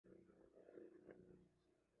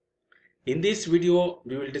In this video,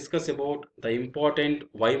 we will discuss about the important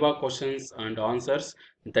Viva questions and answers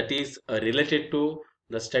that is related to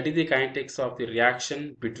the study the kinetics of the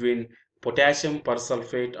reaction between potassium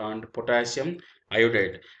persulfate and potassium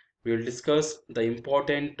iodide. We will discuss the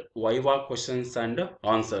important Viva questions and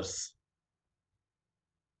answers.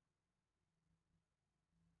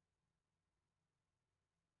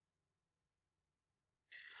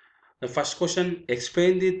 The first question,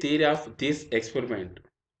 explain the theory of this experiment.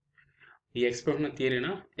 ಈ experiment ಥಿಯರಿನ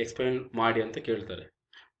explain ಮಾಡಿ ಅಂತ ಕೇಳ್ತಾರೆ.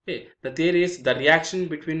 Okay, the theory is the reaction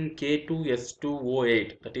between K2S2O8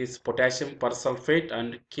 that is potassium persulfate and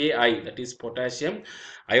Ki that is potassium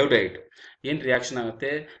iodide. In reaction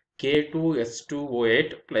ಆಗುತ್ತೆ K2S2O8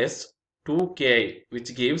 plus 2Ki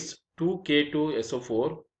which gives 2K2SO4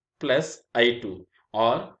 plus I2,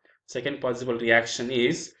 or second possible reaction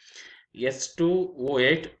is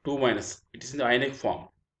S2O8 2 minus, it is in the ionic form,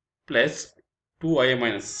 plus 2I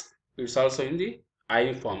minus, it's also in the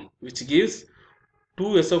ionic form, which gives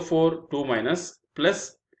 2SO4 2 minus plus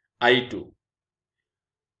I2.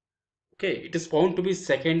 Okay, it is found to be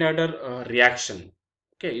second order reaction.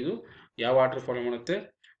 Okay, ಇದು ಯಾವ order follow ಮಾಡುತ್ತೆ?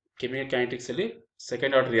 Chemical kinetics ಅಲ್ಲಿ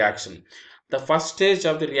second order reaction. The first stage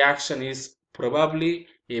of the reaction is probably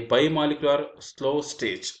a bimolecular slow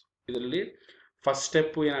stage. ಇದರಲ್ಲಿ first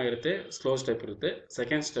step ಏನಾಗಿರುತ್ತೆ? Slow step ಇರುತ್ತೆ.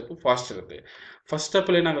 Second step fast ಇರುತ್ತೆ. First step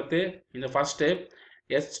ಅಲ್ಲಿ ಏನಾಗುತ್ತೆ? In the first step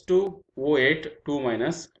S2O8 2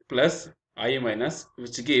 minus plus I minus,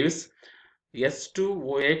 which gives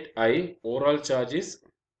S2O8I, overall charge is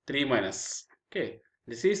 3 minus. Okay,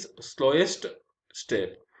 this is slowest step,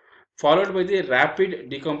 followed by the rapid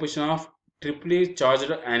decomposition of triply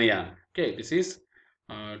charged anion. Okay, this is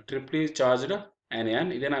triply charged anion.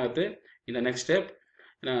 ಇದೇನಾಗುತ್ತೆ? in the next step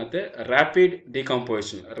ಏನಾಗುತ್ತೆ? rapid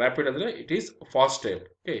decomposition. rapid ಅಂದ್ರೆ it is fast step.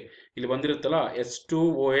 Okay, ಇಲ್ಲಿ ಬಂದಿರುತ್ತಲ್ಲ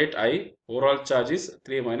S2O8I, overall charge is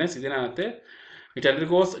 3 minus, ಇದೇನಾಗುತ್ತೆ? it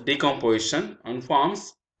undergoes decomposition and forms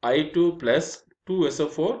I2 plus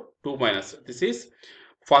 2SO4 2 minus. This is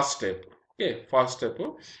first step. Okay, first step.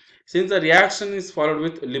 Since the reaction is followed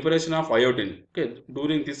with liberation of iodine, okay,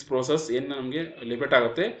 during this process ಏನು ನಮಗೆ liberate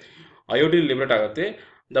ಆಗುತ್ತೆ? iodine liberate ಆಗುತ್ತೆ.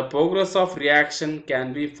 The progress of reaction can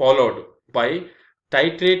be followed by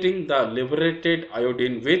titrating the liberated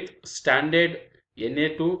iodine with standard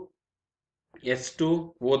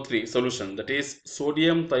Na2S2O3 solution, that is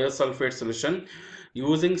sodium thiosulfate solution,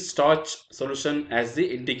 using starch solution as the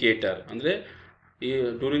indicator. ಅಂದ್ರೆ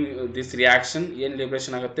during this reaction ಏನು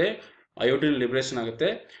liberation ಆಗುತ್ತೆ? iodine liberation ಆಗುತ್ತೆ.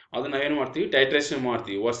 ಅದನ್ನ ನಾವೇನು ಮಾಡ್ತೀವಿ? Titration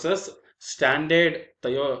ಮಾಡ್ತೀವಿ versus standard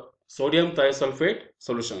sodium thiosulfate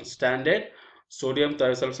solution. Standard sodium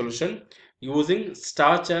thiosulfate solution using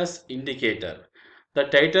starch as indicator. The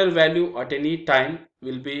titer value at any time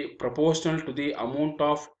will be proportional to the amount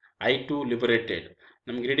of I2 liberated.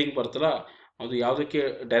 ನಮ್ಗೆ reading ಬರ್ತಲ್ಲ, ಅದು ಯಾವುದಕ್ಕೆ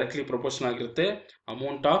directly proportional ಆಗಿರುತ್ತೆ?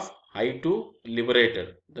 Amount of I2 liberated,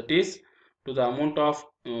 that is to the amount of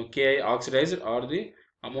Ki oxidized or the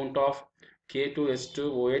amount of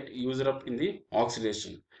K2S2O8 used up in the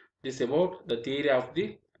oxidation. This is about the theory of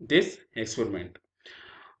this experiment.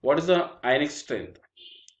 What is the ionic strength?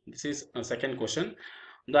 This is a second question.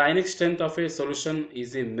 The ionic strength of a solution is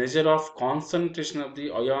a measure of concentration of the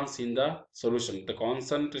ions in the solution. The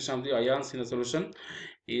concentration of the ions in the solution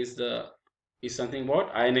is something about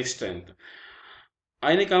ionic strength.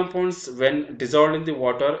 Ionic compounds, when dissolved in the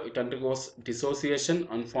water, it undergoes dissociation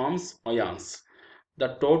and forms ions. The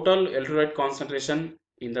total electrolyte concentration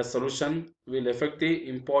in the solution will affect the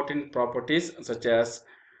important properties such as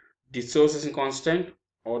dissociation constant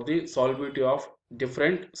or the solubility of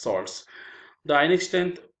different salts. The ionic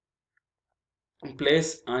strength plays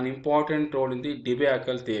an important role in the Debye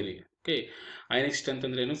theory. Okay, ionic strength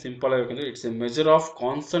ಅಂದ್ರೆ ಏನು? Simple ಆಗಿ it's a measure of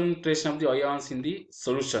concentration of the ions in the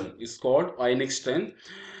solution is called ionic strength.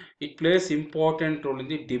 It plays important role in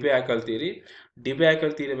the Debye theory. Debye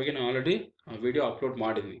theory ಬಗ್ಗೆ ನಾನು already video upload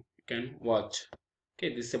ಮಾಡಿದ್ದೀನಿ, you can watch.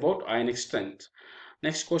 Okay, this is about ionic strength.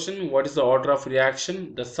 Next question, what is the order of reaction?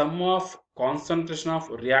 The sum of concentration of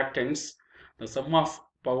reactants, the sum of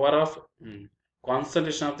power of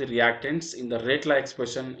concentration of the reactants in the rate law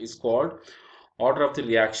expression is called order of the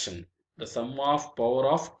reaction. The sum of power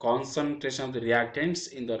of concentration of the reactants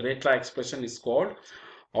in the rate law expression is called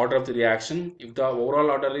order of the reaction. If the overall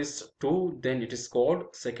order is 2, then it is called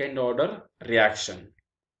second order reaction.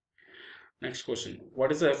 Next question,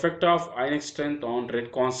 what is the effect of ionic strength on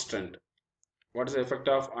rate constant? What is the effect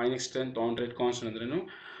of ionic strength on rate constant? ಅಂದ್ರೇನು?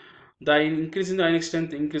 The increase in the ionic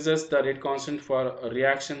strength increases the rate constant for a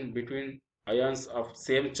reaction between ions of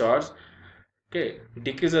same charge. Okay,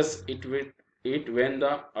 decreases it with it when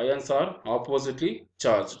the ions are oppositely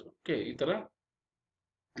charged. Okay, ಈ ತರ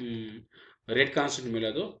rate constant ಮೇಲೆ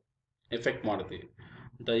ಅದು effect ಮಾಡುತ್ತೆ.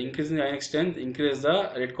 The increase in the ionic strength increase the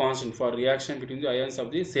rate constant for reaction between the ions of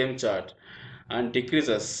the same charge and decrease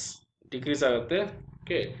ಆಗುತ್ತೆ.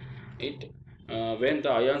 Okay, it when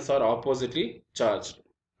the ions are oppositely charged.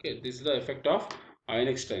 Okay, this is the effect of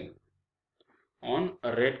ionic strength on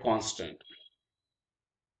a rate constant.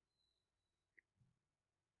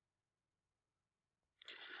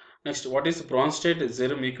 Next, what is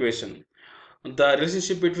Bronsted-Bjerrum equation? The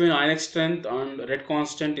relationship between ionic strength and rate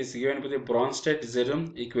constant is given by the Bronsted-Bjerrum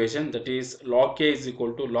equation, that is log K is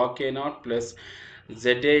equal to log K naught plus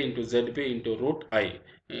ZA into ZB into root I.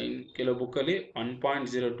 In ಕೆಲವು ಬುಕ್ಕಲ್ಲಿ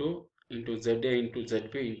 1.02 into ZA into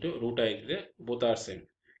ZB into root I ಇದೆ, both are same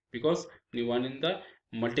because ನೀವು ಒಂದಿಂದ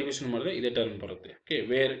multiplication ಮಾಡಿದ್ರೆ ಇದೇ term ಬರುತ್ತೆ. Okay,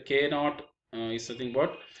 where K naught is nothing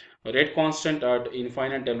but rate constant at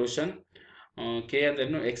infinite dilution. K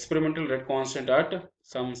then experimental rate constant at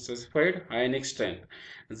some specified ionic strength.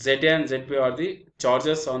 Za and Zb are the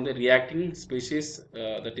charges on the reacting species,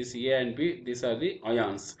 that is A and B. These are the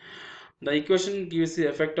ions. The equation gives the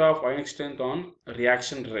effect of ionic strength on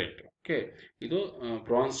reaction rate. Okay, ಇದು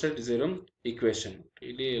Bronsted-Bjerrum equation.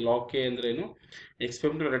 ಇಲ್ಲಿ log K ಅಂದ್ರೆ ಏನು,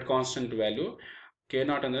 experimental rate constant value, K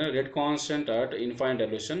naught ಅಂದ್ರೆ rate constant at infinite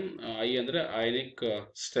dilution, I ಅಂದ್ರೆ ionic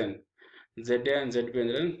strength, ZA and ZB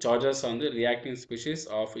ಅಂದ್ರೆ charges on the reacting species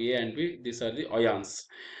of A and B. These are the ions.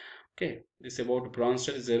 Okay, this is about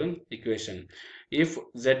Bronsted-Bjerrum equation. If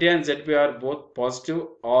ZA and ZB are both positive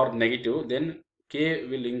or negative, then K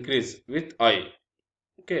will increase with I.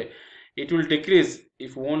 Okay, it will decrease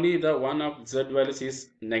if only the one of Z values is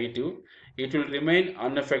negative. It will remain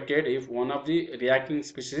unaffected if one of the reacting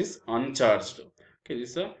species is uncharged. Okay,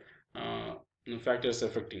 these are factors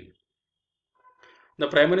affecting. The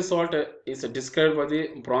primary salt is described by the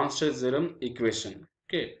Bronsted-Bjerrum equation.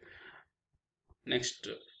 Okay, next,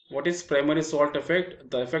 what is primary salt effect?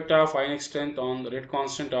 The effect of ionic strength on the rate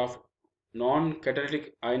constant of non-catalytic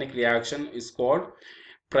ionic reaction is called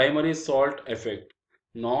primary salt effect.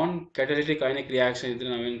 Non-catalytic ionic reaction idre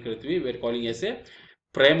naven kariತೀವಿ, we are calling as a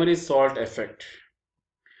primary salt effect.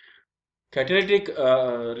 Catalytic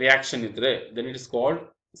reaction idre, then it is called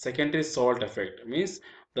secondary salt effect. Means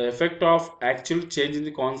the effect of actual change in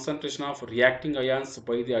the concentration of reacting ions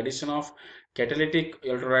by the addition of catalytic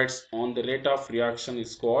electrolytes on the rate of reaction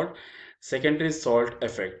is called secondary salt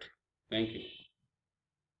effect. Thank you.